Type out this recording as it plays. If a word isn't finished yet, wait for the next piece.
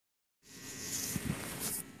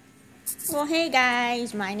Well, hey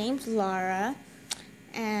guys, my name's Laura,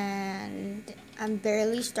 and I'm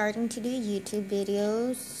barely starting to do YouTube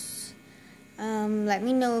videos. Let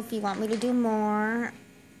me know if you want me to do more,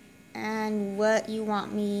 and what you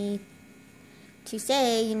want me to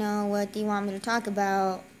say, what do you want me to talk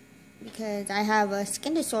about, because I have a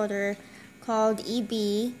skin disorder called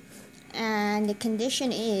EB, and the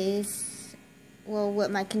condition is, what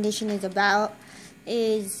my condition is about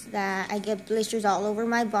is that I get blisters all over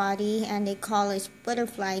my body, and they call us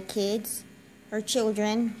butterfly kids or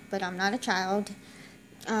children, but I'm not a child.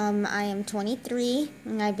 I am 23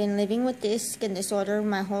 and I've been living with this skin disorder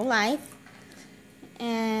my whole life,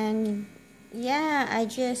 and yeah,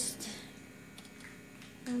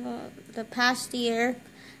 the past year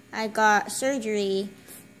I got surgery,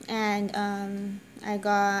 and I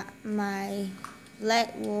got my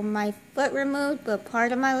foot removed, but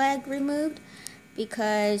part of my leg removed,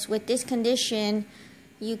 because with this condition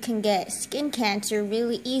you can get skin cancer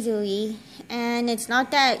really easily. And it's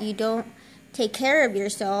not that you don't take care of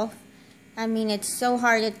yourself. I mean, it's so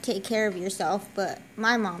hard to take care of yourself, but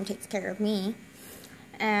my mom takes care of me,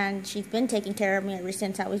 and she's been taking care of me ever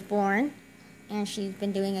since I was born, and she's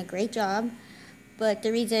been doing a great job. But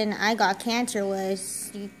the reason I got cancer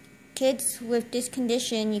was, kids with this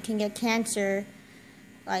condition, you can get cancer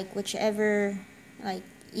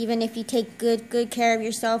even if you take good care of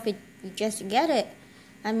yourself, you just get it.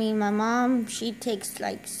 I mean, my mom, she takes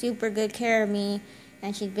super good care of me,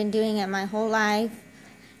 and she's been doing it my whole life,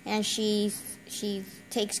 and she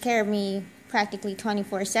takes care of me practically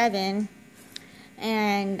 24/7.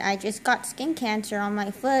 And I just got skin cancer on my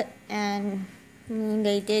foot, and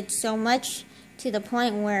they did so much to the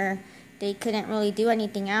point where they couldn't really do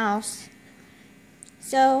anything else.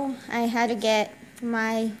 So I had to get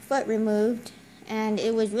my foot removed, and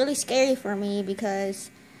it was really scary for me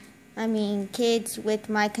because, I mean, kids with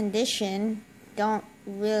my condition don't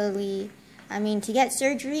really, to get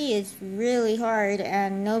surgery is really hard,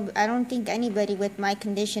 and I don't think anybody with my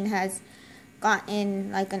condition has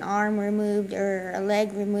gotten an arm removed or a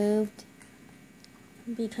leg removed,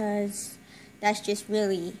 because that's just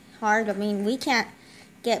really hard. I mean, we can't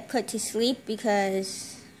get put to sleep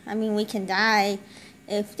because, we can die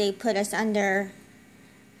if they put us under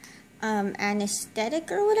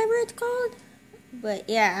anesthetic or whatever it's called. But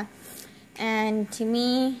yeah, and to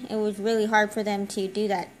me, it was really hard for them to do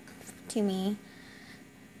that to me.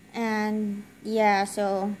 And yeah,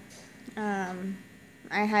 so I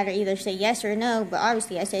had to either say yes or no, but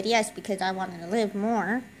obviously I said yes because I wanted to live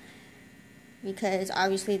more, because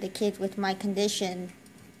obviously the kids with my condition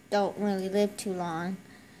don't really live too long.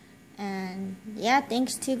 And yeah,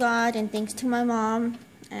 thanks to God and thanks to my mom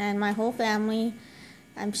and my whole family,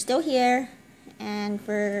 I'm still here, and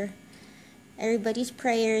for everybody's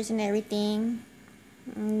prayers and everything.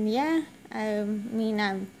 Yeah,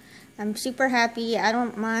 I'm super happy. I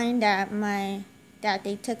don't mind that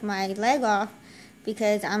they took my leg off,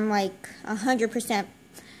 because I'm 100%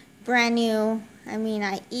 brand new.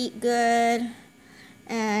 I eat good,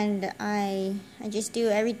 and I just do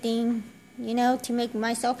everything, to make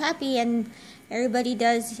myself happy, and everybody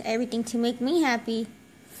does everything to make me happy.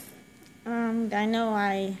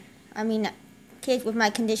 Kids with my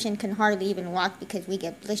condition can hardly even walk because we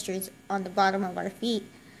get blisters on the bottom of our feet.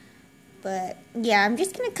 But yeah, I'm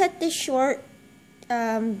just gonna cut this short,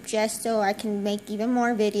 just so I can make even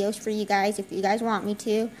more videos for you guys if you guys want me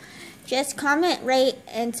to. Just comment, rate,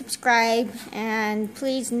 and subscribe, and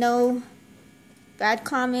please, no bad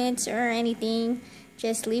comments or anything.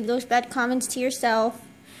 Just leave those bad comments to yourself.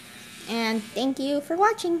 And thank you for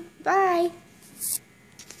watching. Bye.